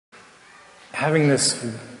having this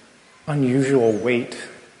unusual weight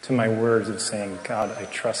to my words of saying, God, I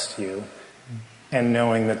trust you, and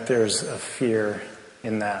knowing that there's a fear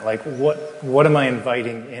in that. Like, what am I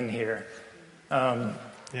inviting in here?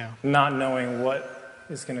 Not knowing what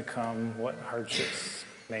is going to come, what hardships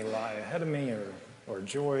may lie ahead of me, or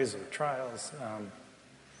joys or trials.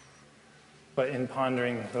 But in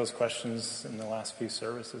pondering those questions in the last few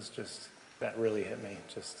services, just that really hit me.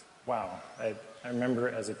 Just, wow. I remember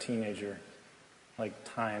as a teenager, like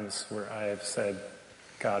times where I have said,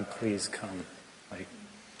 God, please come. Like,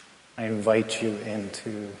 I invite you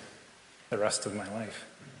into the rest of my life.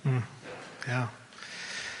 Yeah.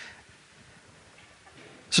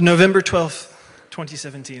 So November 12th,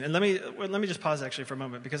 2017. And let me just pause actually for a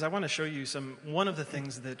moment, because I want to show you one of the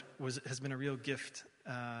things that has been a real gift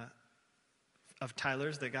of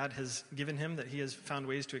Tyler's that God has given him, that he has found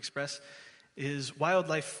ways to express, is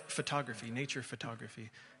wildlife photography, nature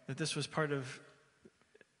photography. That this was part of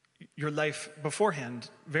your life beforehand,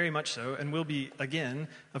 very much so, and will be again,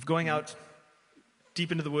 of going out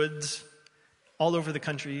deep into the woods, all over the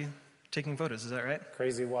country, taking photos. Is that right?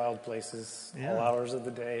 Crazy wild places, all hours of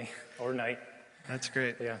the day or night. That's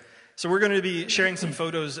great. Yeah. So we're going to be sharing some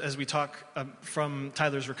photos as we talk from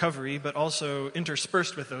Tyler's recovery, but also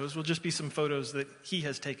interspersed with those will just be some photos that he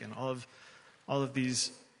has taken. All of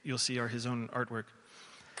these you'll see are his own artwork.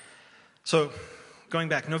 So going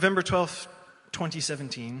back, November 12th,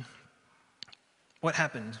 2017, what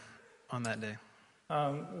happened on that day?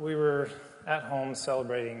 We were at home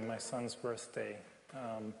celebrating my son's birthday.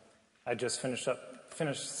 I just finished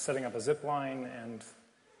setting up a zip line, and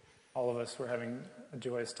all of us were having a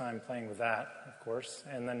joyous time playing with that, of course.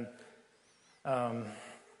 And then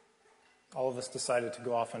all of us decided to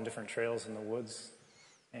go off on different trails in the woods.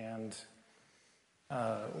 And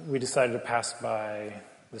we decided to pass by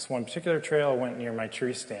this one particular trail. Went near my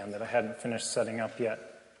tree stand that I hadn't finished setting up yet.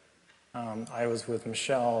 I was with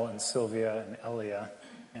Michelle and Sylvia and Elia,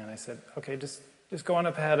 and I said, okay, just go on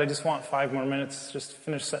up ahead. I just want 5 more minutes just to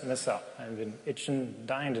finish setting this up. I've been itching,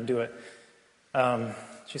 dying to do it.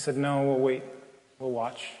 She said, no, we'll wait. We'll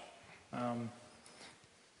watch.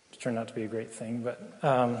 It turned out to be a great thing. But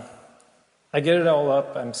I get it all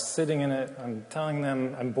up. I'm sitting in it. I'm telling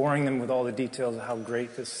them, I'm boring them with all the details of how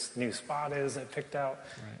great this new spot is I picked out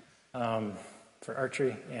for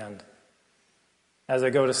archery. And as I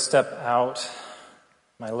go to step out,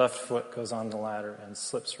 my left foot goes on the ladder and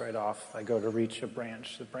slips right off. I go to reach a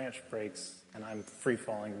branch. The branch breaks, and I'm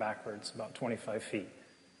free-falling backwards about 25 feet.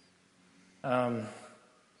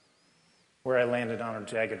 Where I landed on a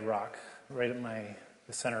jagged rock right at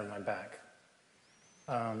the center of my back.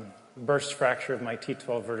 Burst fracture of my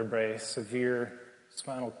T12 vertebrae, severe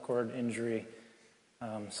spinal cord injury,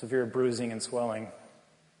 severe bruising and swelling,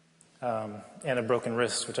 and a broken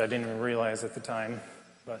wrist, which I didn't even realize at the time,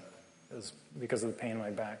 but it was because of the pain in my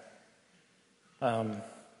back.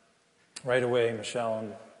 Right away, Michelle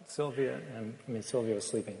and Sylvia, Sylvia was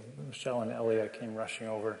sleeping. Michelle and Elia came rushing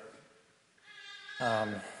over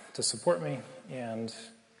to support me, and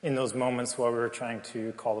in those moments while we were trying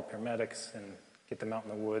to call the paramedics and get them out in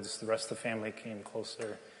the woods, the rest of the family came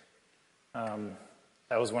closer.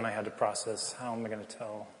 That was when I had to process, how am I going to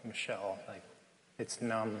tell Michelle, like, it's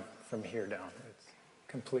numb from here down. It's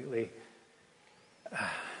completely,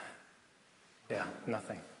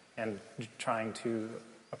 nothing. And trying to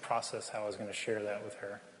process how I was going to share that with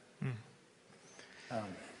her.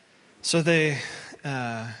 So the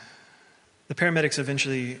paramedics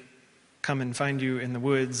eventually come and find you in the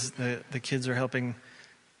woods. The kids are helping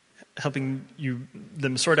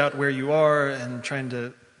them sort out where you are and trying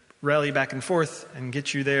to rally back and forth and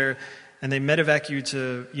get you there. And they medevac you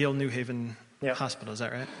to Yale New Haven Hospital. Is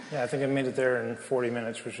that right? Yeah, I think I made it there in 40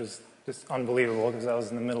 minutes, which was just unbelievable because I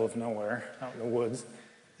was in the middle of nowhere, out in the woods.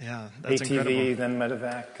 Yeah, that's ATV, incredible. then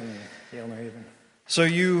medevac, and Yale New Haven. So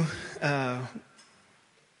you,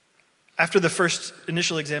 after the first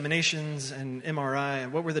initial examinations and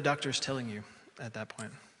MRI, what were the doctors telling you at that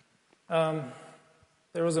point?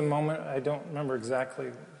 There was a moment, I don't remember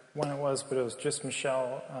exactly when it was, but it was just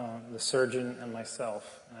Michelle, the surgeon, and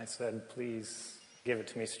myself. And I said, please give it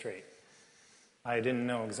to me straight. I didn't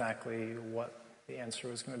know exactly what the answer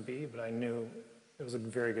was going to be, but I knew it was a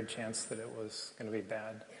very good chance that it was going to be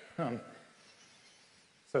bad.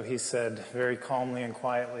 So he said very calmly and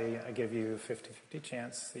quietly, I give you a 50-50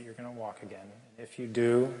 chance that you're going to walk again. If you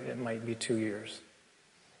do, it might be 2 years.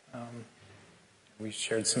 We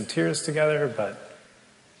shared some tears together, but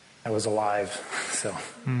I was alive, so.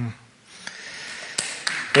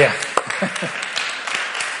 Yeah.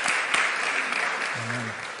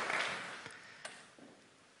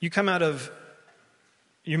 You come out of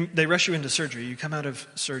they rush you into surgery. You come out of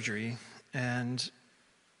surgery, and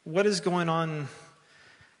what is going on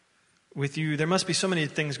with you? There must be so many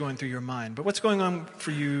things going through your mind, but what's going on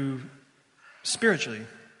for you spiritually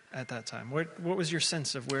at that time? What was your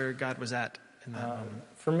sense of where God was at in that moment?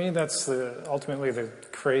 For me, that's ultimately the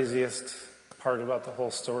craziest part about the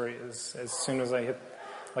whole story is as soon as I hit,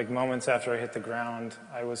 like moments after I hit the ground,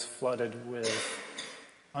 I was flooded with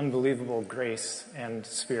unbelievable grace and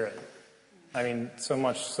spirit. I mean, so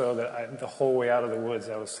much so that the whole way out of the woods,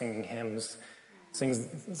 I was singing hymns, singing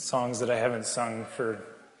songs that I haven't sung for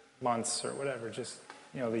months or whatever, just,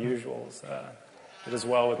 the usuals. It is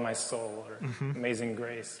well with my soul, or Amazing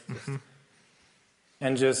Grace.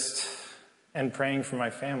 And praying for my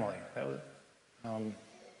family. That was,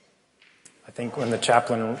 I think when the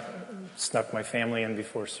chaplain snuck my family in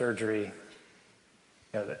before surgery,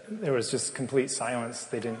 there was just complete silence.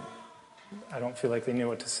 I don't feel like they knew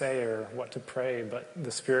what to say or what to pray, but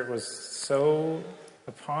the Spirit was so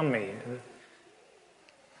upon me. It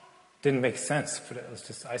didn't make sense, but it was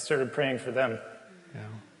just, I started praying for them.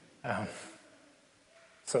 Yeah.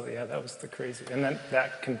 That was the crazy. And then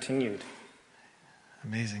that continued.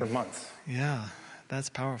 Amazing. For months. Yeah, that's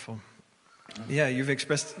powerful. Yeah, you've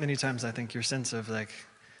expressed many times, I think, your sense of that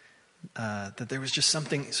there was just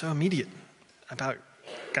something so immediate about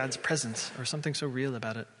God's presence, or something so real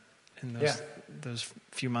about it in those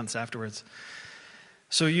few months afterwards.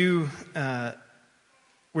 So you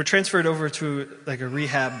were transferred over to a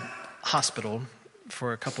rehab hospital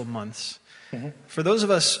for a couple months. Mm-hmm. For those of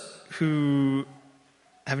us who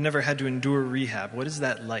have never had to endure rehab, what is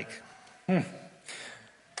that like?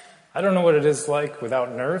 I don't know what it is like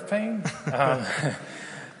without nerve pain.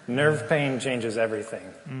 Nerve pain changes everything.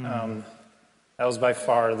 That was by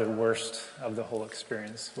far the worst of the whole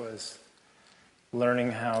experience, was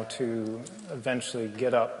learning how to eventually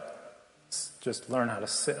get up, just learn how to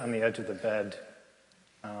sit on the edge of the bed.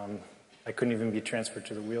 I couldn't even be transferred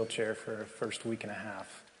to the wheelchair for the first week and a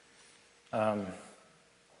half.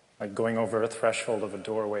 Like going over a threshold of a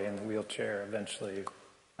doorway in the wheelchair eventually,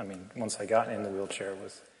 once I got in the wheelchair,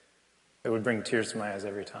 it would bring tears to my eyes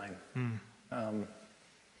every time.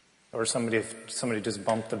 Or if somebody just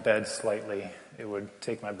bumped the bed slightly, it would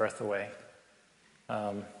take my breath away.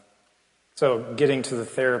 So getting to the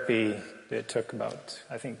therapy, it took about,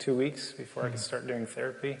 2 weeks before I could start doing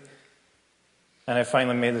therapy. And I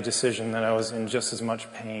finally made the decision that I was in just as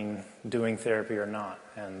much pain doing therapy or not.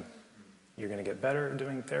 And you're going to get better at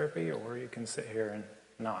doing therapy, or you can sit here and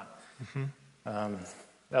not.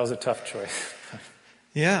 That was a tough choice.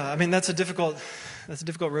 Yeah, that's a difficult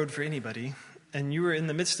road for anybody. And you were in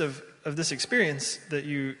the midst of this experience that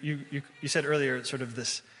you said earlier, sort of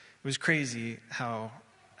this, it was crazy how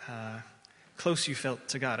close you felt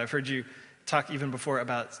to God. I've heard you talk even before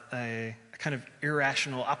about a kind of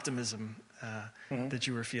irrational optimism that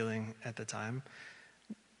you were feeling at the time.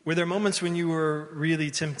 Were there moments when you were really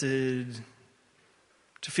tempted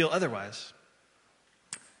to feel otherwise?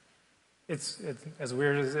 It's as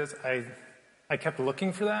weird as it is. I kept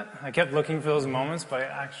looking for that. I kept looking for those moments, but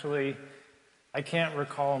I can't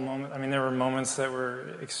recall a moment. There were moments that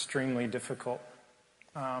were extremely difficult,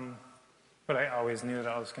 but I always knew that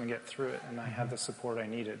I was going to get through it, and I had the support I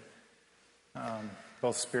needed,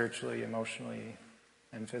 both spiritually, emotionally,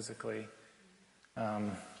 and physically.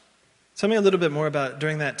 Tell me a little bit more about,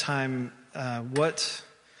 during that time, what,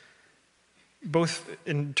 both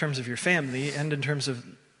in terms of your family and in terms of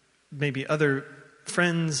maybe other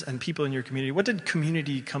friends and people in your community, what did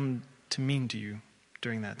community come to mean to you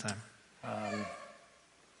during that time?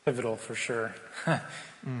 Pivotal, for sure.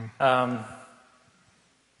 I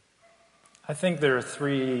think there are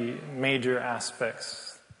three major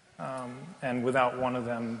aspects, and without one of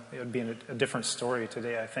them, it would be a different story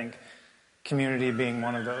today. I think community being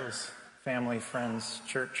one of those. Family, friends,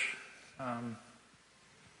 church.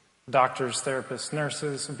 Doctors, therapists,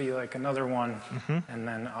 nurses would be like another one. And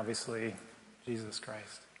then obviously Jesus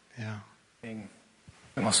Christ. Yeah. Being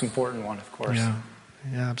the most important one, of course.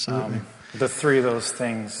 Yeah, absolutely. The three of those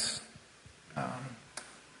things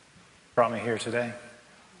brought me here today.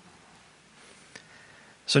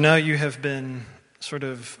 So now you have been sort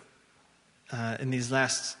of, in these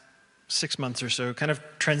last 6 months or so, kind of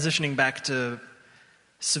transitioning back to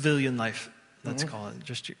civilian life, let's call it,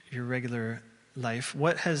 just your regular life.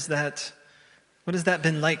 What has that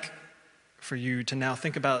been like for you to now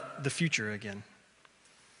think about the future again?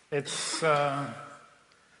 It's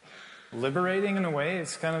liberating in a way.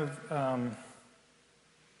 It's kind of,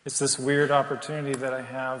 it's this weird opportunity that I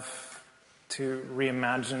have to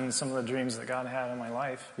reimagine some of the dreams that God had in my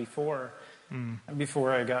life before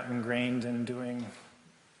I got ingrained in doing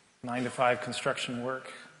 9-to-5 construction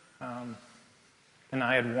work. And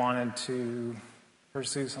I had wanted to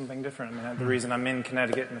pursue something different. I mean, the reason I'm in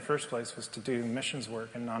Connecticut in the first place was to do missions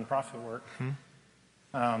work and nonprofit work.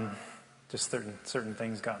 Just certain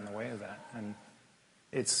things got in the way of that. And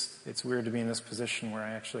it's weird to be in this position where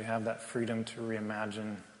I actually have that freedom to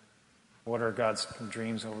reimagine what are God's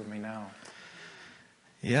dreams over me now.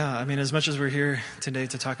 Yeah, I mean, as much as we're here today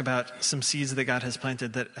to talk about some seeds that God has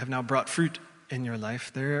planted that have now brought fruit in your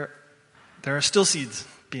life, there are still seeds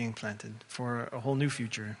being planted for a whole new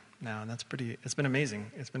future now, and it's been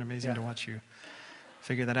amazing. It's been amazing to watch you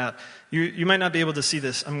figure that out. You might not be able to see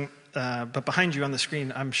this, but behind you on the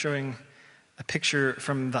screen, I'm showing a picture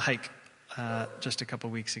from the hike just a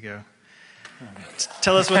couple weeks ago.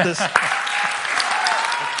 Tell us what this...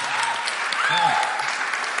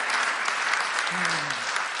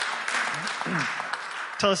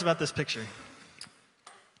 Tell us about this picture.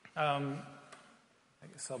 I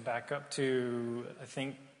guess I'll back up to, I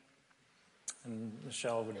think, and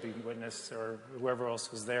Michelle would be witness, or whoever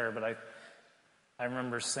else was there, but I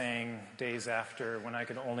remember saying days after, when I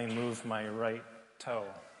could only move my right toe,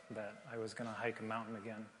 that I was going to hike a mountain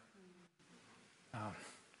again.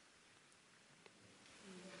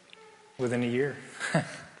 Within a year.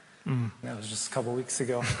 That was just a couple weeks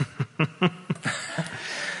ago.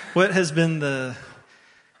 What has been the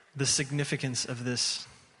significance of this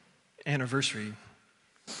anniversary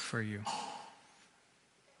for you?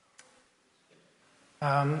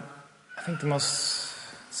 I think the most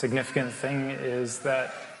significant thing is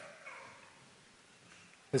that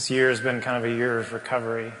this year has been kind of a year of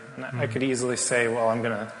recovery. And I could easily say, well, I'm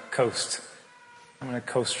going to coast. I'm going to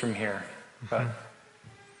coast from here. But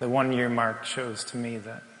the 1 year mark shows to me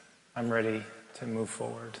that I'm ready to move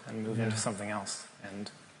forward and move into something else. And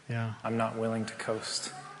I'm not willing to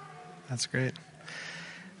coast. That's great.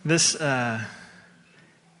 This, and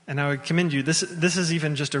I would commend you, this is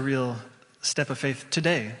even just a real step of faith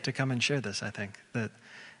today to come and share this, I think. That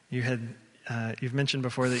you've mentioned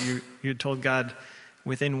before that you had told God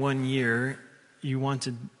within 1 year you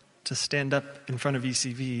wanted to stand up in front of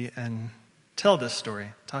ECV and tell this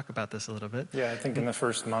story. Talk about this a little bit. Yeah, I think in the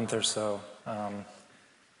first month or so,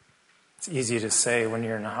 it's easy to say when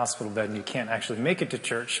you're in a hospital bed and you can't actually make it to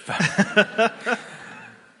church, but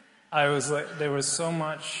I was like, there was so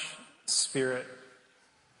much spirit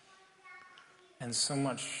and so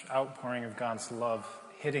much outpouring of God's love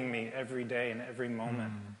hitting me every day and every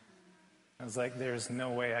moment. I was like, there's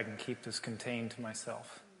no way I can keep this contained to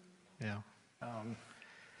myself. Yeah.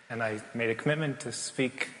 And I made a commitment to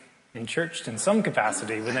speak in church in some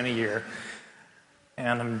capacity within a year.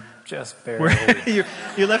 And I'm just barely...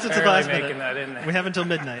 you left it to the last minute. Making that in there. We have until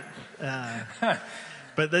midnight.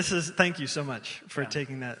 But thank you so much for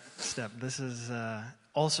taking that step. This is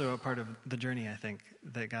also a part of the journey, I think,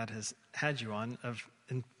 that God has had you on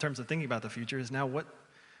in terms of thinking about the future is now what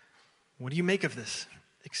do you make of this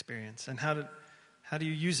experience? And how do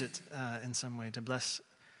you use it in some way to bless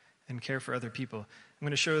and care for other people? I'm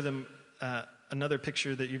going to show them another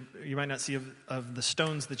picture that you might not see of the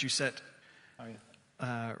stones that you set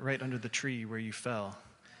right under the tree where you fell.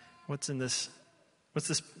 What's this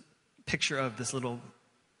picture of this little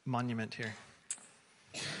monument here?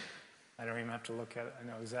 I don't even have to look at it. I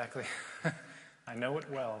know exactly. I know it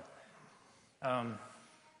well.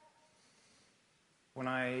 When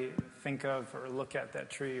I think of or look at that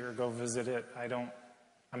tree or go visit it,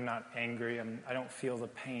 I'm not angry. I don't feel the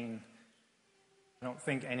pain. I don't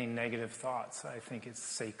think any negative thoughts. I think it's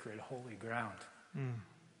sacred, holy ground. I'm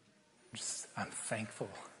thankful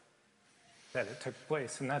that it took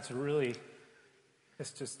place. And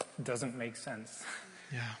this just doesn't make sense.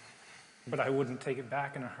 Yeah. But I wouldn't take it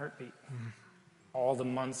back in a heartbeat. All the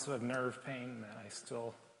months of nerve pain that I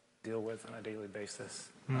still deal with on a daily basis.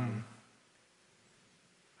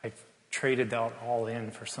 I've traded that all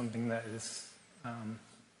in for something that is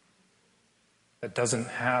that doesn't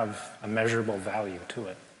have a measurable value to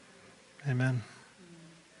it. Amen.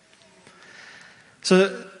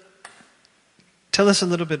 So tell us a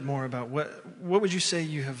little bit more about what would you say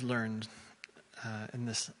you have learned in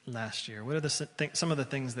this last year? What are some of the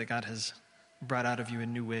things that God has brought out of you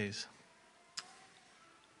in new ways?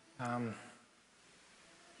 A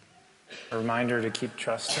reminder to keep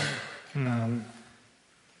trusting.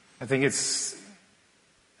 I think it's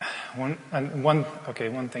one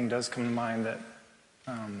thing does come to mind that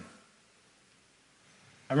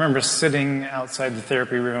I remember sitting outside the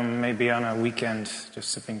therapy room maybe on a weekend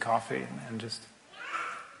just sipping coffee and just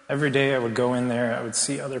every day I would go in there, I would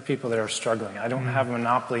see other people that are struggling. I don't have a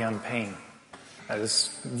monopoly on pain. That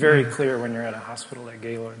is very clear when you're at a hospital at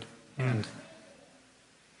Gaylord. And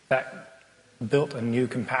that built a new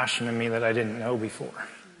compassion in me that I didn't know before.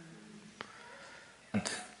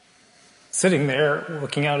 sitting there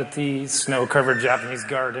looking out at the snow-covered Japanese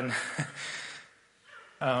garden,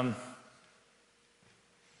 I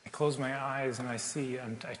close my eyes and I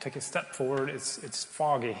take a step forward. It's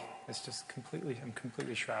foggy. It's just I'm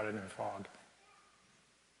completely shrouded in fog.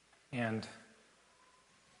 And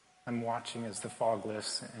I'm watching as the fog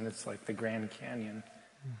lifts, and it's like the Grand Canyon.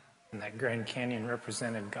 And that Grand Canyon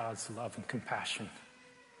represented God's love and compassion.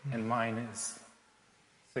 And mine is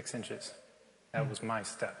 6 inches. That was my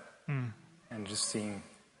step. And just seeing,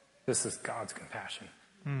 this is God's compassion.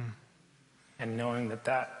 And knowing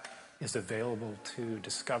that is available to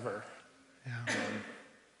discover. Yeah. It's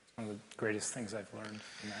one of the greatest things I've learned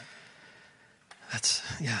from that.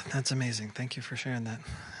 That's amazing. Thank you for sharing that.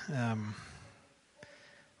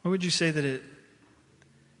 What would you say that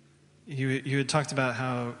you had talked about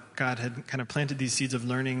how God had kind of planted these seeds of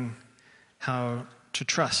learning how to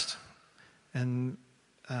trust, and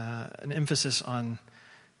an emphasis on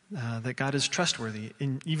that God is trustworthy,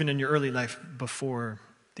 even in your early life before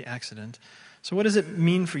the accident. So what does it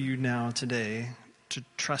mean for you now today to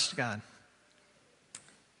trust God?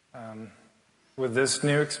 With this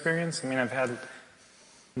new experience, I've had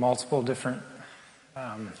multiple different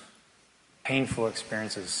painful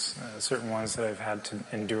experiences, certain ones that I've had to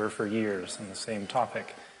endure for years on the same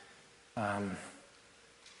topic. But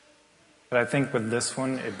I think with this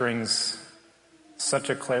one, it brings such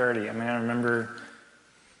a clarity. I remember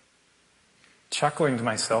chuckling to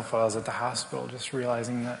myself while I was at the hospital, just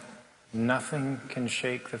realizing that nothing can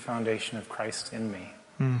shake the foundation of Christ in me.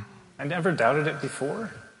 I never doubted it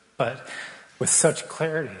before, but with such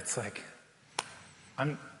clarity, it's like,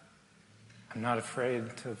 I'm not afraid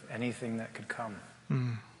of anything that could come.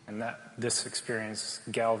 And that this experience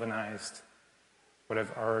galvanized what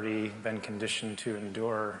I've already been conditioned to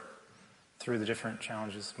endure through the different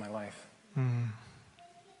challenges of my life.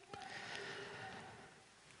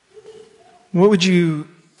 What would you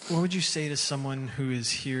say to someone who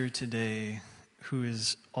is here today who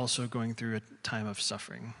is also going through a time of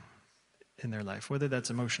suffering in their life, whether that's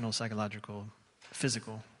emotional, psychological,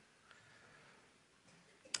 physical?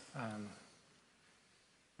 I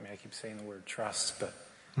keep saying the word trust, but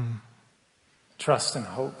trust and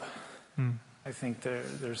hope. I think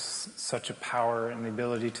there's such a power in the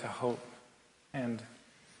ability to hope. And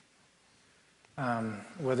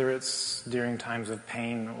whether it's during times of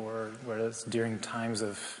pain or whether it's during times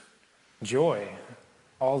of joy,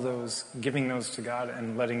 all those, giving those to God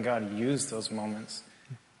and letting God use those moments.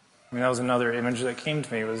 That was another image that came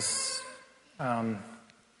to me, was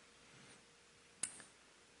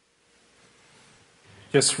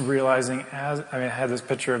just realizing I had this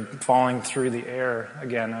picture of falling through the air.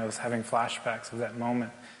 Again, I was having flashbacks of that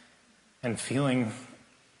moment and feeling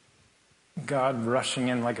God rushing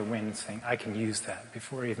in like a wind saying, I can use that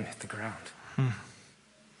before I even hit the ground.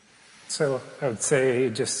 So I would say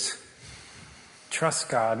just trust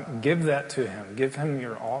God, give that to Him, give Him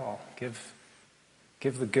your all, give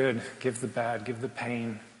the good, give the bad, give the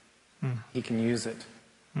pain. He can use it.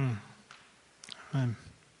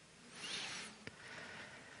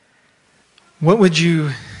 What would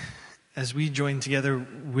you, as we join together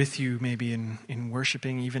with you maybe in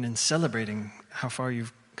worshiping, even in celebrating how far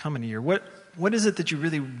you've come in a year, what is it that you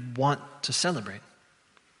really want to celebrate?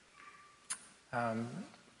 The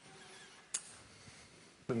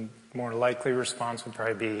more likely response would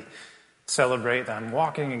probably be celebrate that I'm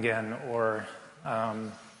walking again, or I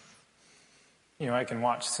can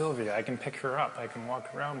watch Sylvia, I can pick her up, I can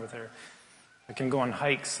walk around with her, I can go on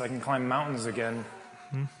hikes, I can climb mountains again.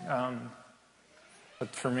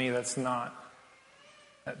 But for me, that's a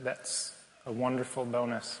wonderful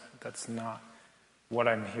bonus. That's not what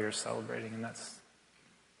I'm here celebrating. And that's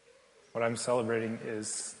what I'm celebrating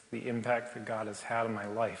is the impact that God has had on my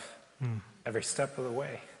life every step of the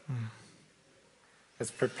way. It's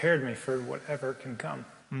prepared me for whatever can come.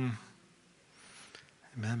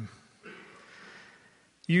 Amen.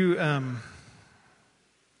 You, I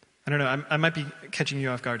don't know, I might be catching you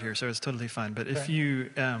off guard here, so it's totally fine. But if you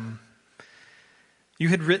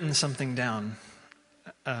had written something down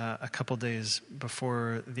a couple days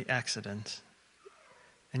before the accident,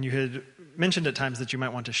 and you had mentioned at times that you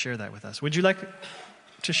might want to share that with us. Would you like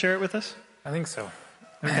to share it with us? I think so.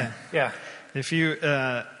 Okay. Yeah. If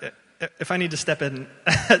I need to step in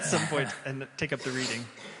at some point and take up the reading,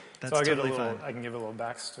 that's totally fine. I can give a little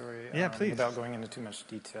backstory. Yeah, please. Without going into too much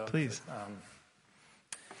detail. Please.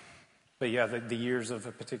 But yeah, the years of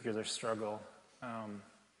a particular struggle,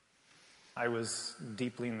 I was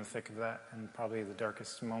deeply in the thick of that, and probably the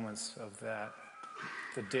darkest moments of that,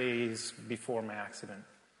 the days before my accident.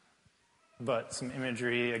 But some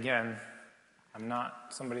imagery, again, I'm not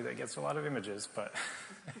somebody that gets a lot of images, but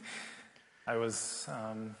I was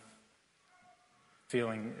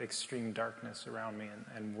feeling extreme darkness around me,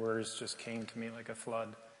 and words just came to me like a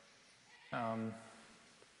flood. And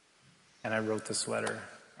I wrote this letter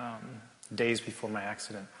days before my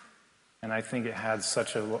accident. And I think it had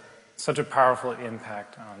such a powerful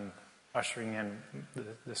impact on ushering in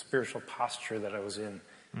the spiritual posture that I was in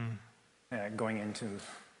going into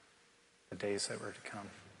the days that were to come.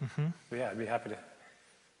 Mm-hmm. So yeah, I'd be happy to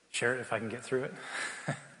share it if I can get through it.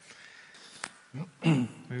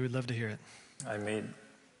 We would love to hear it.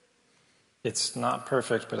 It's not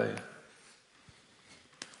perfect, but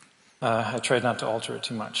I tried not to alter it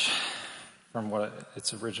too much from what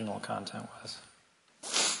its original content was.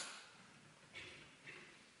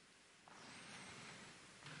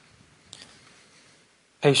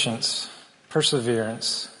 Patience,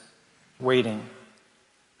 perseverance, waiting.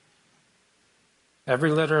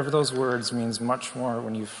 Every letter of those words means much more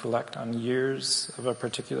when you reflect on years of a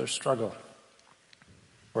particular struggle,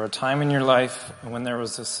 or a time in your life when there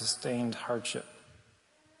was a sustained hardship.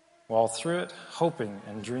 While through it, hoping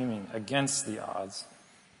and dreaming against the odds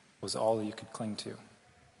was all you could cling to.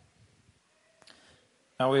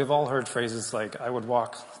 Now, we have all heard phrases like, I would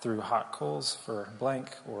walk through hot coals for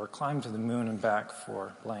blank, or climb to the moon and back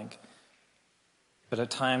for blank. But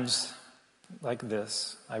at times like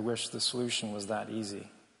this, I wish the solution was that easy.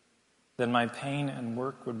 Then my pain and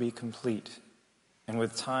work would be complete, and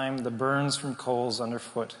with time, the burns from coals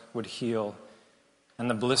underfoot would heal, and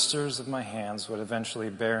the blisters of my hands would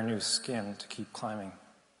eventually bear new skin to keep climbing.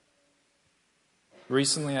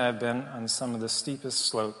 Recently, I've been on some of the steepest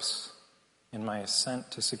slopes in my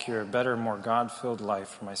ascent to secure a better, more God-filled life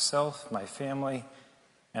for myself, my family,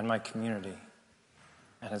 and my community.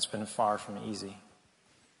 And it's been far from easy.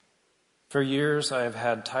 For years, I have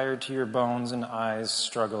had tired-to-your-bones and eyes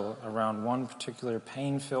struggle around one particular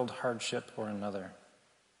pain-filled hardship or another,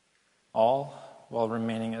 all while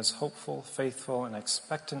remaining as hopeful, faithful, and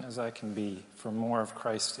expectant as I can be for more of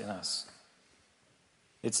Christ in us.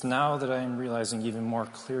 It's now that I am realizing even more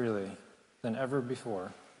clearly than ever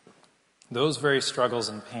before, those very struggles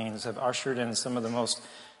and pains have ushered in some of the most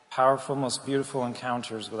powerful, most beautiful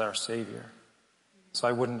encounters with our Savior. So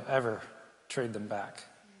I wouldn't ever trade them back.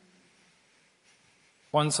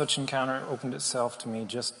 One such encounter opened itself to me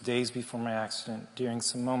just days before my accident, during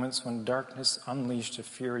some moments when darkness unleashed a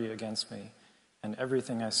fury against me and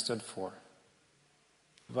everything I stood for.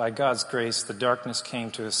 By God's grace, the darkness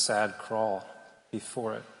came to a sad crawl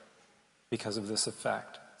before it because of this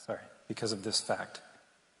fact.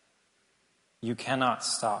 You cannot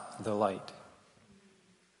stop the light.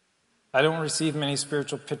 I don't receive many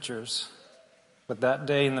spiritual pictures, but that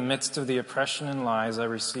day in the midst of the oppression and lies, I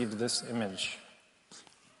received this image.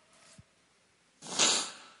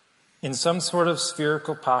 In some sort of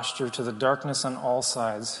spherical posture to the darkness on all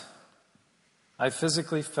sides, I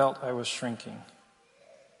physically felt I was shrinking,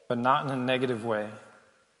 but not in a negative way.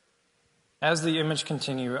 As the image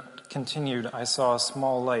continued, I saw a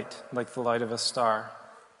small light, like the light of a star,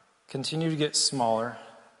 continue to get smaller,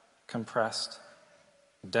 compressed,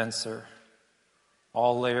 denser,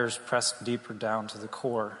 all layers pressed deeper down to the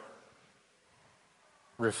core,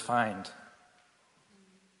 refined,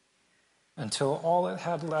 until all it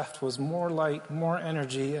had left was more light, more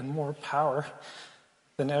energy, and more power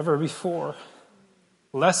than ever before.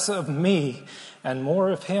 Less of me and more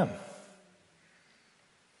of him.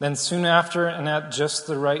 Then soon after, and at just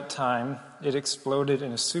the right time, it exploded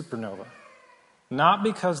in a supernova. Not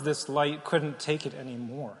because this light couldn't take it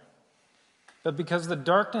anymore, but because the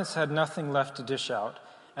darkness had nothing left to dish out,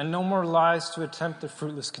 and no more lies to attempt the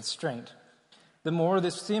fruitless constraint. The more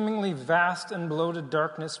this seemingly vast and bloated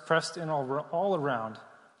darkness pressed in all around,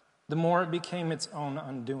 the more it became its own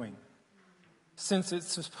undoing. Since its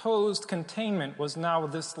supposed containment was now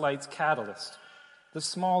this light's catalyst, the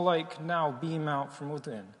small light could now beam out from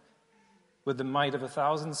within, with the might of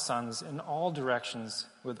 1,000 suns in all directions,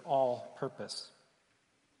 with all purpose.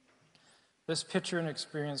 This picture and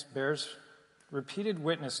experience bears repeated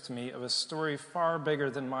witness to me of a story far bigger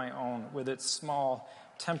than my own, with its small,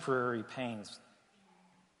 temporary pains.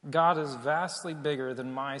 God is vastly bigger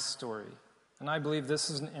than my story, and I believe this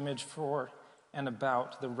is an image for and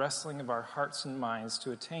about the wrestling of our hearts and minds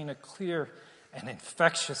to attain a clear and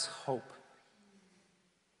infectious hope.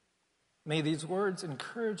 May these words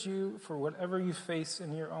encourage you for whatever you face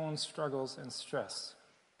in your own struggles and stress.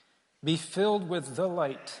 Be filled with the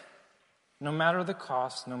light, no matter the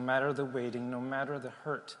cost, no matter the waiting, no matter the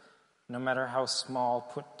hurt, no matter how small,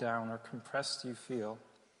 put down, or compressed you feel.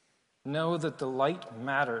 Know that the light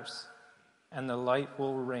matters, and the light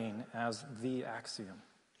will reign as the axiom.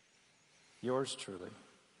 Yours truly,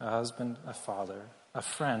 a husband, a father, a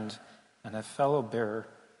friend, and a fellow bearer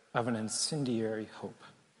of an incendiary hope.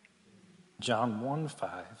 John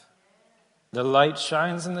 1:5. The light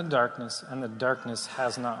shines in the darkness, and the darkness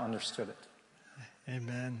has not understood it.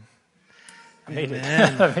 Amen. I made it.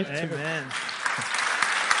 Amen. I made it too. Amen.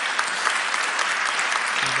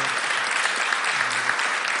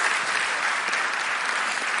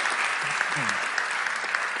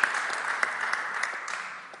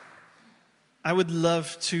 I would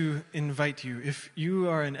love to invite you, if you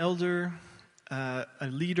are an elder, a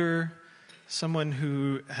leader, someone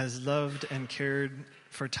who has loved and cared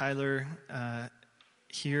for Tyler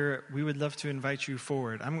here, we would love to invite you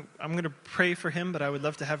forward. I'm going to pray for him, but I would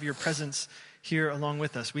love to have your presence here along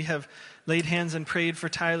with us. We have laid hands on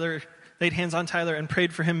Tyler and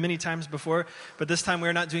prayed for him many times before, but this time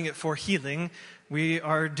we're not doing it for healing. We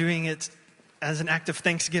are doing it as an act of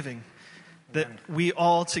thanksgiving, that we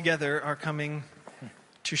all together are coming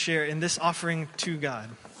to share in this offering to God.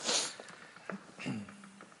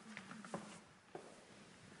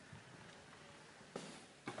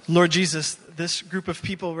 Lord Jesus, this group of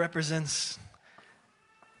people represents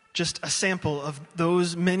just a sample of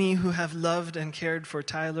those many who have loved and cared for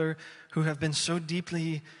Tyler, who have been so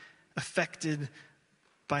deeply affected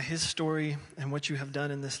by his story and what you have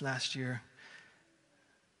done in this last year.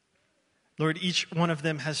 Lord, each one of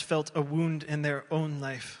them has felt a wound in their own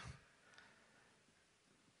life.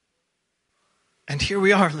 And here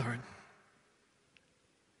we are, Lord.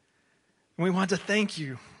 And we want to thank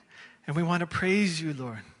you, and we want to praise you,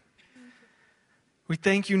 Lord. We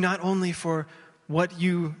thank you not only for what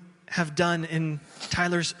you have done in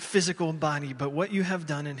Tyler's physical body, but what you have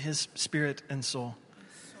done in his spirit and soul.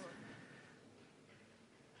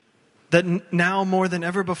 That now more than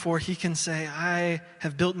ever before, he can say, I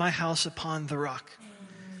have built my house upon the rock.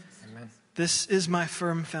 Amen. This is my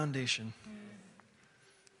firm foundation.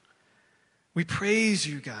 We praise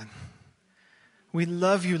you, God. We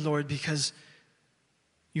love you, Lord, because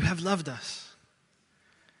you have loved us.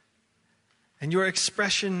 And your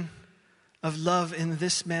expression of love in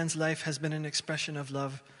this man's life has been an expression of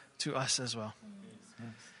love to us as well.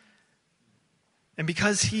 And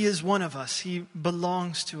because he is one of us, he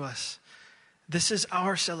belongs to us. This is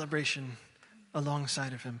our celebration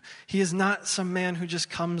alongside of him. He is not some man who just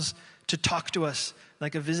comes to talk to us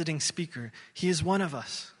like a visiting speaker. He is one of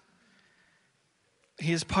us.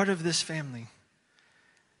 He is part of this family.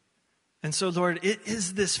 And so, Lord, it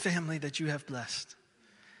is this family that you have blessed.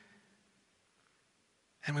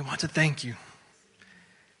 And we want to thank you.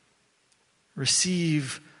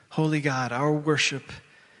 Receive, Holy God, our worship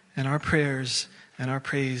and our prayers and our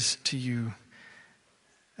praise to you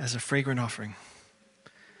as a fragrant offering.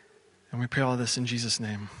 And we pray all this in Jesus'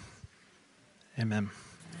 name. Amen.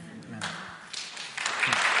 Amen.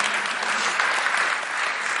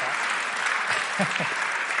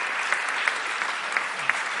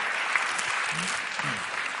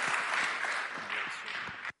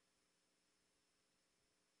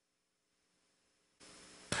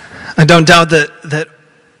 I don't doubt that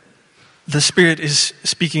the Spirit is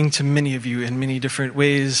speaking to many of you in many different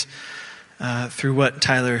ways through what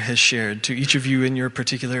Tyler has shared, to each of you in your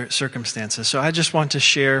particular circumstances. So I just want to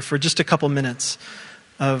share for just a couple minutes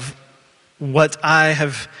of what I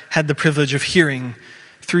have had the privilege of hearing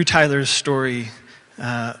through Tyler's story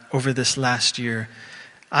over this last year.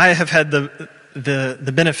 I have had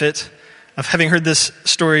the benefit of having heard this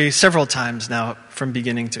story several times now from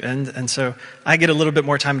beginning to end, and so I get a little bit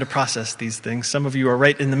more time to process these things. Some of you are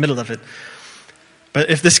right in the middle of it. But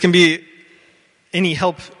if this can be any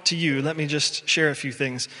help to you, let me just share a few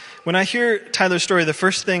things. When I hear Tyler's story, the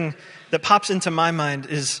first thing that pops into my mind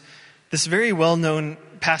is this very well-known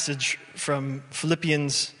passage from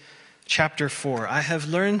Philippians chapter 4. I have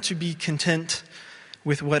learned to be content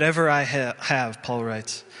with whatever I have, Paul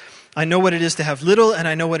writes. I know what it is to have little, and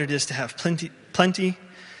I know what it is to have plenty.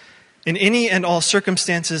 In any and all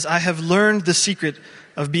circumstances, I have learned the secret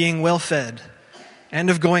of being well-fed and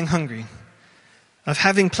of going hungry, of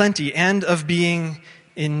having plenty and of being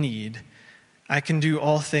in need. I can do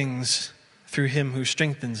all things through him who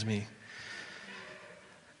strengthens me.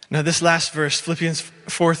 Now this last verse, Philippians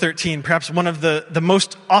 4:13, perhaps one of the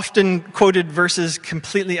most often quoted verses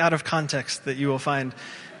completely out of context that you will find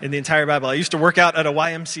in the entire Bible. I used to work out at a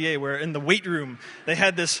YMCA where in the weight room they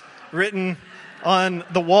had this written on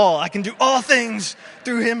the wall, I can do all things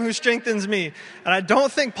through him who strengthens me. And I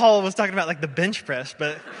don't think Paul was talking about like the bench press,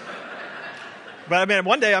 but I mean,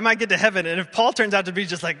 one day I might get to heaven, and if Paul turns out to be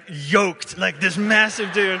just like yoked, like this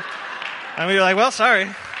massive dude, and we're like, well, sorry.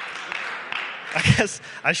 I guess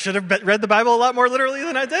I should have read the Bible a lot more literally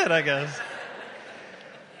than I did, I guess.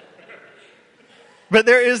 But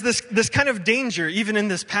there is this kind of danger, even in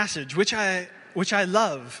this passage, which I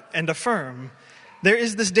love and affirm. There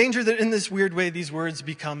is this danger that in this weird way these words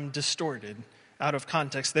become distorted out of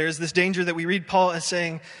context. There is this danger that we read Paul as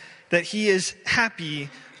saying that he is happy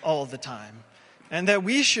all the time, and that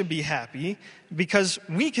we should be happy because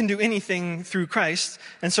we can do anything through Christ.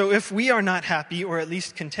 And so if we are not happy, or at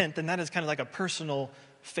least content, then that is kind of like a personal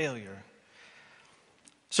failure.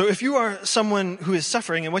 So if you are someone who is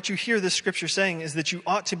suffering, and what you hear this scripture saying is that you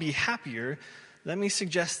ought to be happier, let me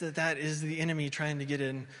suggest that that is the enemy trying to get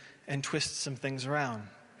in and twist some things around.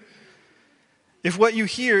 If what you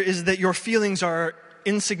hear is that your feelings are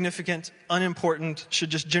insignificant, unimportant, should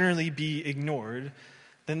just generally be ignored,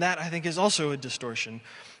 then that, I think, is also a distortion.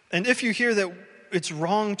 And if you hear that it's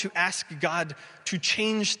wrong to ask God to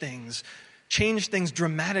change things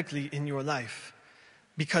dramatically in your life,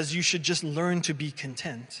 because you should just learn to be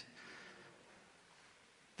content,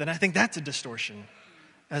 then I think that's a distortion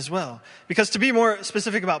as well. Because to be more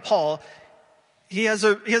specific about Paul, he has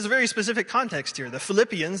a very specific context here. The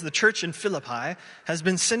Philippians, the church in Philippi, has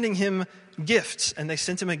been sending him gifts, and they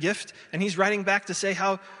sent him a gift, and he's writing back to say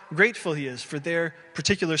how grateful he is for their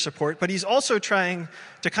particular support. But he's also trying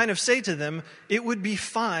to kind of say to them, it would be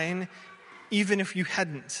fine even if you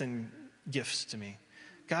hadn't sent gifts to me.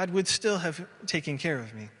 God would still have taken care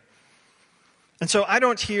of me. And so I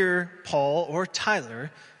don't hear Paul or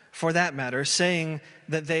Tyler, for that matter, saying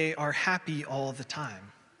that they are happy all the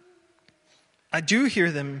time. I do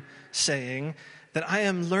hear them saying that I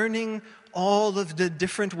am learning all of the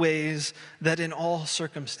different ways that in all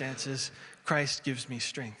circumstances Christ gives me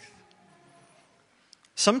strength.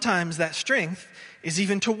 Sometimes that strength is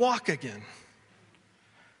even to walk again.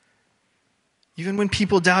 Even when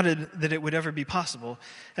people doubted that it would ever be possible.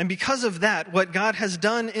 And because of that, what God has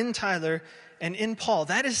done in Tyler and in Paul,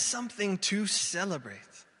 that is something to celebrate.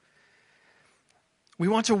 We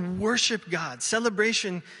want to worship God.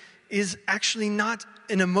 Celebration is actually not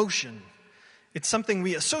an emotion. It's something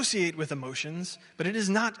we associate with emotions, but it is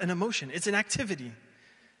not an emotion. It's an activity.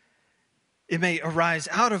 It may arise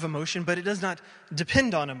out of emotion, but it does not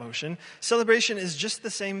depend on emotion. Celebration is just the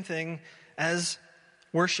same thing as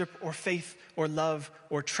worship or faith or love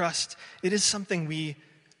or trust. It is something we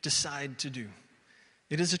decide to do.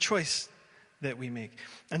 It is a choice that we make.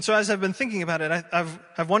 And so as I've been thinking about it,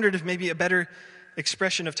 I've wondered if maybe a better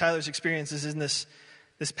expression of Tyler's experience is in this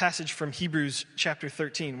passage from Hebrews chapter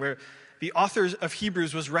 13, where the author of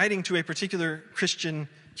Hebrews was writing to a particular Christian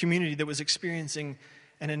community that was experiencing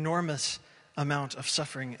an enormous amount of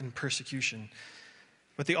suffering and persecution.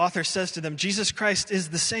 But the author says to them, Jesus Christ is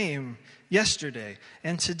the same yesterday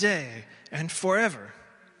and today and forever.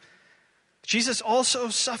 Jesus also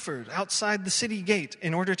suffered outside the city gate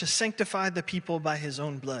in order to sanctify the people by his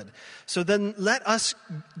own blood. So then let us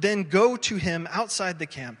then go to him outside the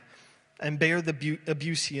camp and bear the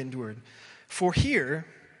abuse he endured. For here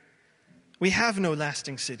we have no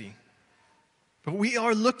lasting city, but we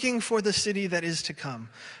are looking for the city that is to come.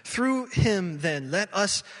 Through him then let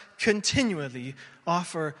us continually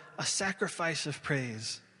offer a sacrifice of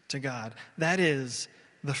praise to God. That is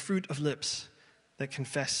the fruit of lips that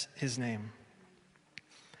confess his name.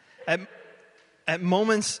 At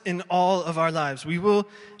moments in all of our lives, we will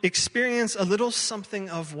experience a little something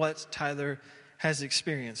of what Tyler has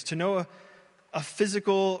experienced. To know a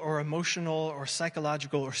physical or emotional or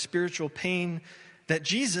psychological or spiritual pain that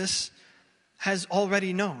Jesus has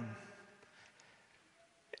already known.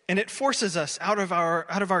 And it forces us out of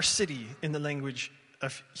our city, in the language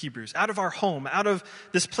of Hebrews, out of our home, out of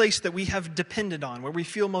this place that we have depended on, where we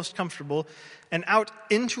feel most comfortable, and out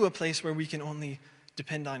into a place where we can only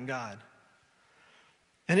depend on God.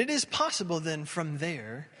 And it is possible then from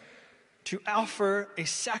there to offer a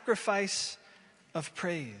sacrifice of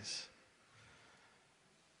praise.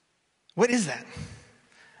 What is that?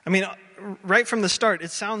 I mean, right from the start,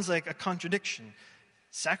 it sounds like a contradiction.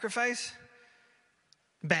 Sacrifice,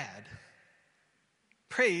 bad.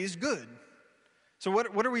 Praise, good. So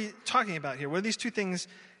what are we talking about here? What do these two things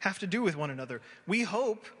have to do with one another? We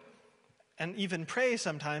hope and even pray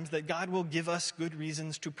sometimes that God will give us good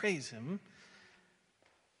reasons to praise him.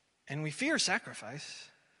 And we fear sacrifice.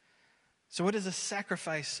 So what is a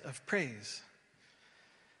sacrifice of praise?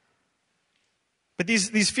 But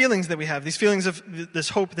these feelings that we have, these feelings of this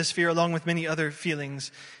hope, this fear, along with many other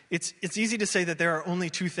feelings, it's easy to say that there are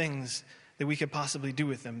only two things that we could possibly do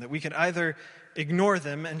with them. That we could either ignore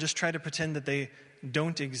them and just try to pretend that they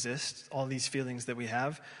don't exist, all these feelings that we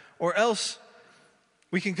have, or else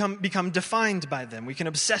we can become defined by them. We can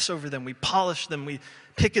obsess over them. We polish them. We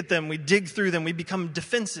pick at them. We dig through them. We become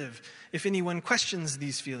defensive if anyone questions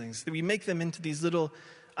these feelings. That we make them into these little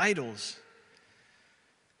idols.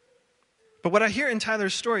 But what I hear in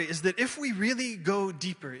Tyler's story is that if we really go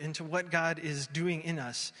deeper into what God is doing in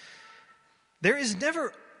us, there is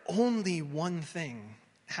never only one thing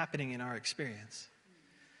happening in our experience,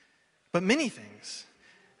 but many things,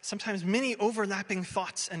 sometimes many overlapping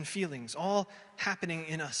thoughts and feelings, all happening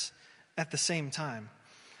in us at the same time.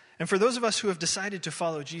 And for those of us who have decided to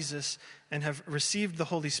follow Jesus and have received the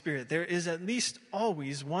Holy Spirit, there is at least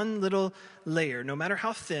always one little layer, no matter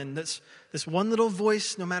how thin, this one little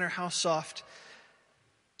voice, no matter how soft,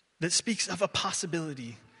 that speaks of a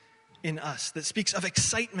possibility in us, that speaks of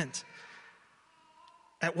excitement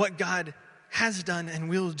at what God has done and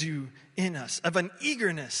will do in us, of an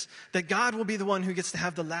eagerness that God will be the one who gets to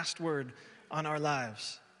have the last word on our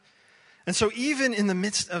lives. And so even in the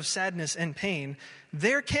midst of sadness and pain,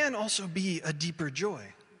 there can also be a deeper joy.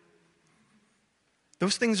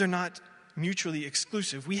 Those things are not mutually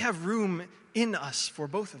exclusive. We have room in us for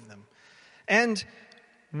both of them. And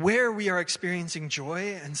where we are experiencing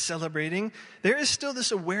joy and celebrating, there is still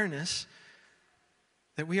this awareness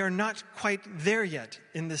that we are not quite there yet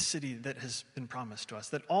in this city that has been promised to us,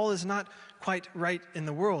 that all is not quite right in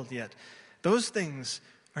the world yet. Those things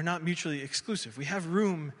are not mutually exclusive. We have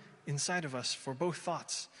room inside of us for both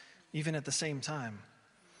thoughts, even at the same time.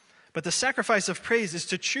 But the sacrifice of praise is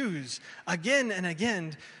to choose again and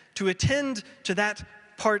again to attend to that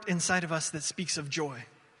part inside of us that speaks of joy.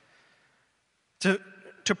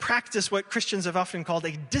 To practice what Christians have often called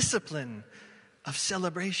a discipline of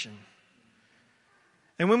celebration.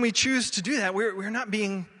 And when we choose to do that, we're not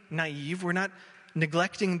being naive. We're not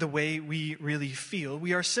neglecting the way we really feel.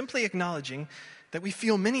 We are simply acknowledging that we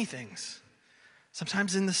feel many things,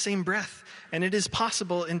 sometimes in the same breath. And it is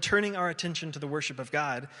possible in turning our attention to the worship of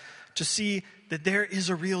God to see that there is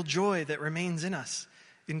a real joy that remains in us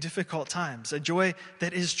in difficult times, a joy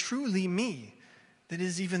that is truly me, that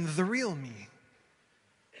is even the real me.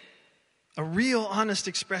 A real honest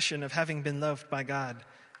expression of having been loved by God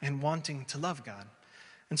and wanting to love God.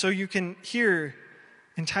 And so you can hear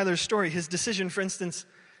in Tyler's story his decision, for instance,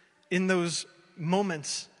 in those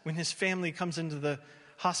moments when his family comes into the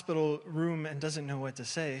hospital room and doesn't know what to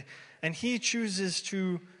say, and he chooses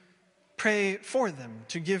to pray for them,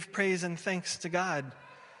 to give praise and thanks to God.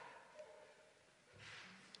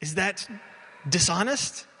 Is that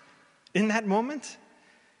dishonest in that moment?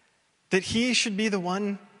 That he should be the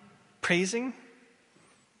one praising?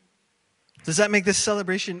 Does that make this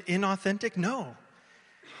celebration inauthentic? No.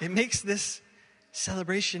 It makes this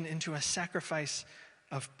celebration into a sacrifice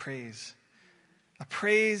of praise. A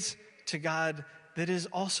praise to God that is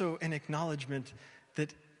also an acknowledgement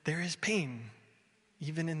that there is pain,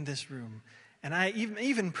 even in this room. And I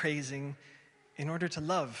even praising in order to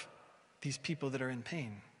love these people that are in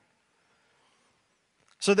pain.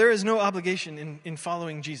 So there is no obligation in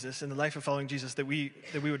following Jesus, in the life of following Jesus, that we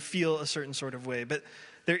would feel a certain sort of way. But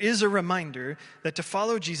there is a reminder that to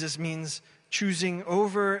follow Jesus means choosing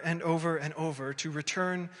over and over and over to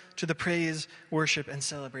return to the praise, worship, and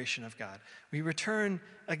celebration of God. We return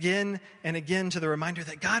again and again to the reminder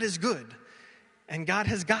that God is good and God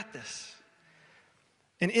has got this.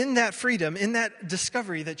 And in that freedom, in that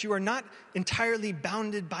discovery that you are not entirely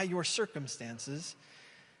bounded by your circumstances,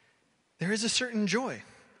 there is a certain joy.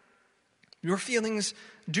 Your feelings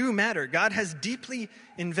do matter. God has deeply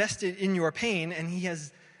invested in your pain, and he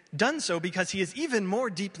has done so because he is even more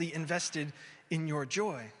deeply invested in your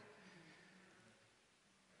joy.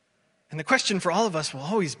 And the question for all of us will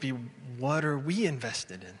always be, what are we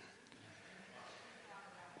invested in?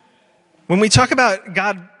 When we talk about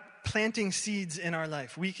God planting seeds in our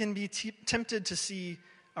life, we can be tempted to see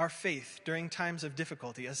our faith during times of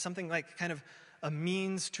difficulty as something like kind of a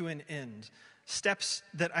means to an end. Steps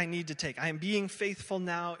that I need to take. I am being faithful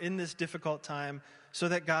now in this difficult time so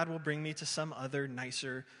that God will bring me to some other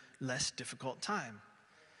nicer, less difficult time.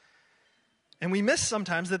 And we miss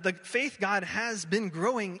sometimes that the faith God has been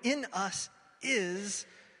growing in us is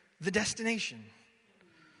the destination.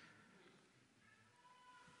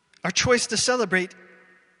 Our choice to celebrate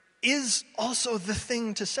is also the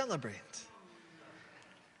thing to celebrate.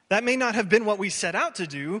 That may not have been what we set out to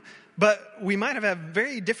do, but we might have had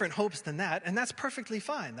very different hopes than that, and that's perfectly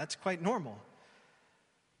fine. That's quite normal.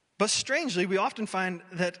 But strangely, we often find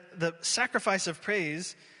that the sacrifice of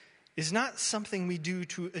praise is not something we do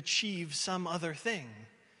to achieve some other thing.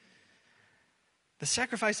 The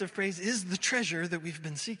sacrifice of praise is the treasure that we've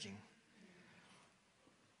been seeking.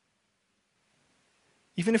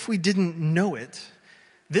 Even if we didn't know it,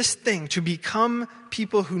 this thing, to become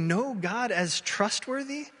people who know God as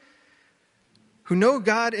trustworthy, who know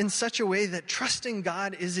God in such a way that trusting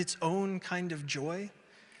God is its own kind of joy,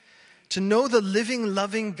 to know the living,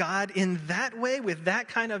 loving God in that way, with that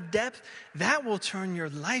kind of depth, that will turn your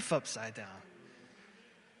life upside down.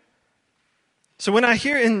 So when I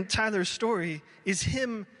hear in Tyler's story is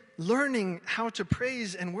him learning how to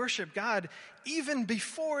praise and worship God even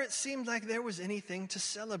before it seemed like there was anything to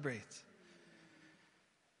celebrate.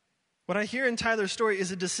 What I hear in Tyler's story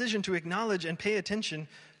is a decision to acknowledge and pay attention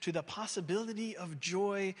to the possibility of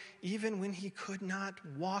joy even when he could not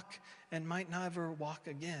walk and might never walk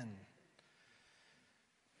again.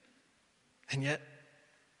 And yet,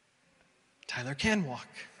 Tyler can walk.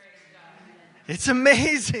 It's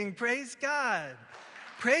amazing. Praise God.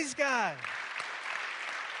 Praise God.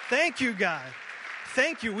 Thank you, God.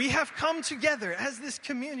 Thank you. We have come together as this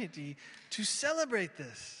community to celebrate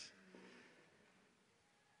this.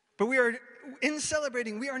 But in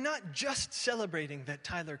celebrating, we are not just celebrating that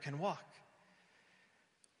Tyler can walk.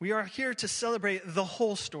 We are here to celebrate the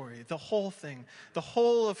whole story, the whole thing, the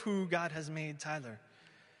whole of who God has made Tyler.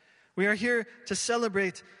 We are here to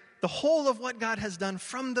celebrate the whole of what God has done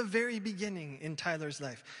from the very beginning in Tyler's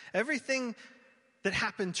life. Everything that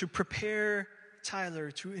happened to prepare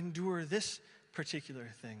Tyler to endure this particular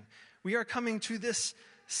thing. We are coming to this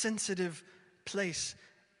sensitive place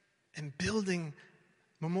and building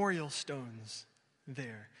memorial stones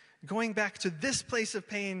there. Going back to this place of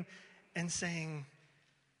pain and saying,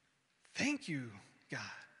 thank you, God.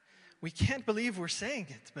 We can't believe we're saying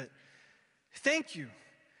it, but thank you.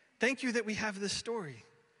 Thank you that we have this story.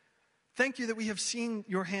 Thank you that we have seen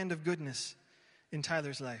your hand of goodness in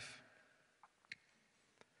Tyler's life.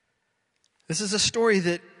 This is a story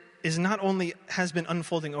that is not only has been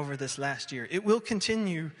unfolding over this last year, it will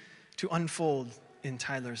continue to unfold in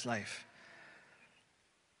Tyler's life.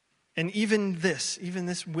 And even this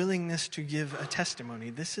willingness to give a testimony,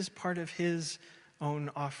 this is part of his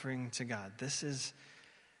own offering to God.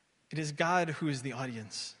 It is God who is the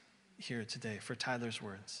audience here today for Tyler's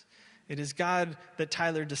words. It is God that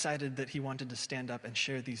Tyler decided that he wanted to stand up and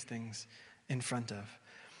share these things in front of.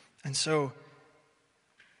 And so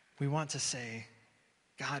we want to say,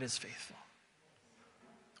 God is faithful.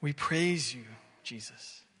 We praise you,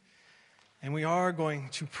 Jesus. And we are going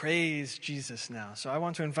to praise Jesus now. So I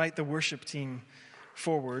want to invite the worship team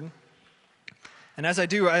forward. And as I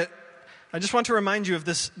do, I just want to remind you of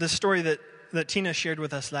this story that Tina shared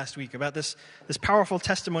with us last week about this powerful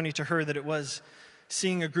testimony to her that it was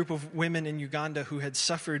seeing a group of women in Uganda who had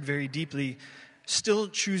suffered very deeply still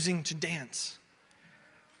choosing to dance.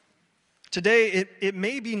 Today, it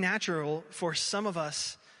may be natural for some of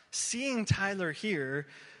us seeing Tyler here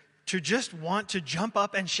to just want to jump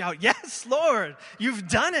up and shout, yes, Lord, you've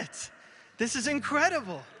done it. This is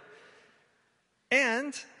incredible.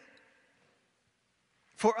 And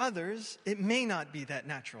for others, it may not be that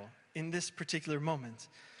natural in this particular moment.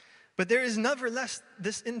 But there is nevertheless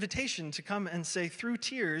this invitation to come and say through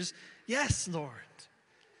tears, yes, Lord,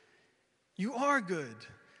 you are good.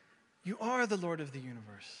 You are the Lord of the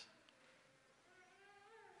universe.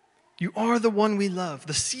 You are the one we love.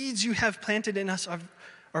 The seeds you have planted in us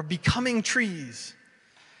are becoming trees.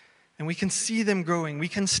 And we can see them growing. We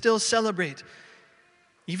can still celebrate,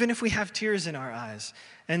 even if we have tears in our eyes.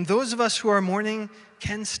 And those of us who are mourning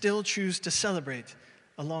can still choose to celebrate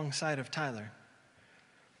alongside of Tyler.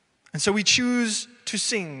 And so we choose to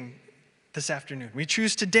sing this afternoon. We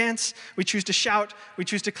choose to dance. We choose to shout. We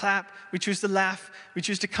choose to clap. We choose to laugh. We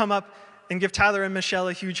choose to come up and give Tyler and Michelle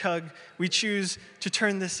a huge hug. We choose to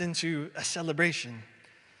turn this into a celebration.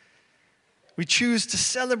 We choose to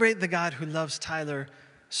celebrate the God who loves Tyler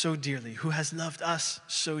so dearly, who has loved us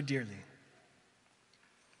so dearly.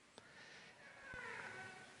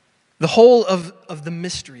 The whole of the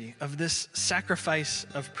mystery of this sacrifice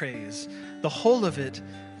of praise, the whole of it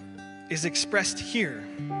is expressed here,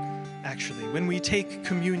 actually, when we take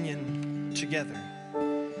communion together.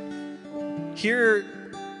 Here,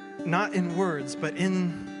 not in words, but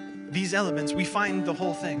in these elements, we find the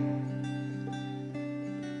whole thing.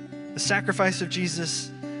 The sacrifice of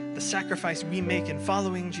Jesus, the sacrifice we make in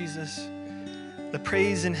following Jesus, the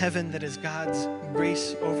praise in heaven that is God's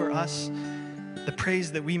grace over us, the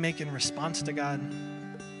praise that we make in response to God.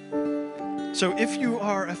 So if you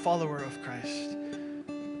are a follower of Christ,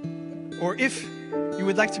 or if you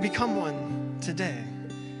would like to become one today,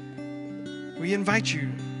 we invite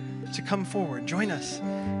you to come forward. Join us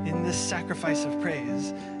in this sacrifice of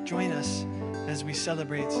praise. Join us as we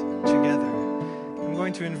celebrate together. I'm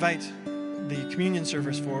going to invite the communion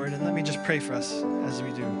servers forward, and let me just pray for us as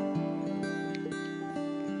we do.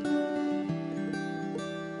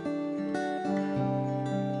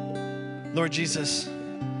 Lord Jesus,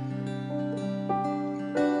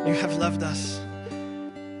 you have loved us,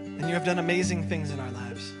 and you have done amazing things in our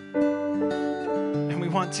lives.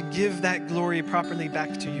 want to give that glory properly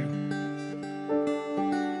back to you.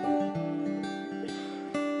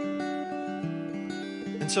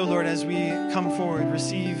 And so, Lord, as we come forward,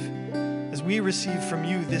 as we receive from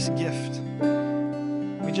you this gift,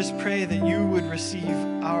 we just pray that you would receive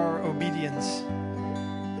our obedience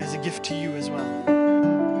as a gift to you as well.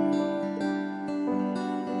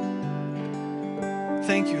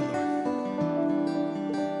 Thank you, Lord.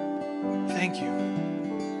 Thank you.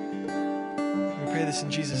 We pray this in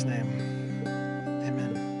Jesus' name.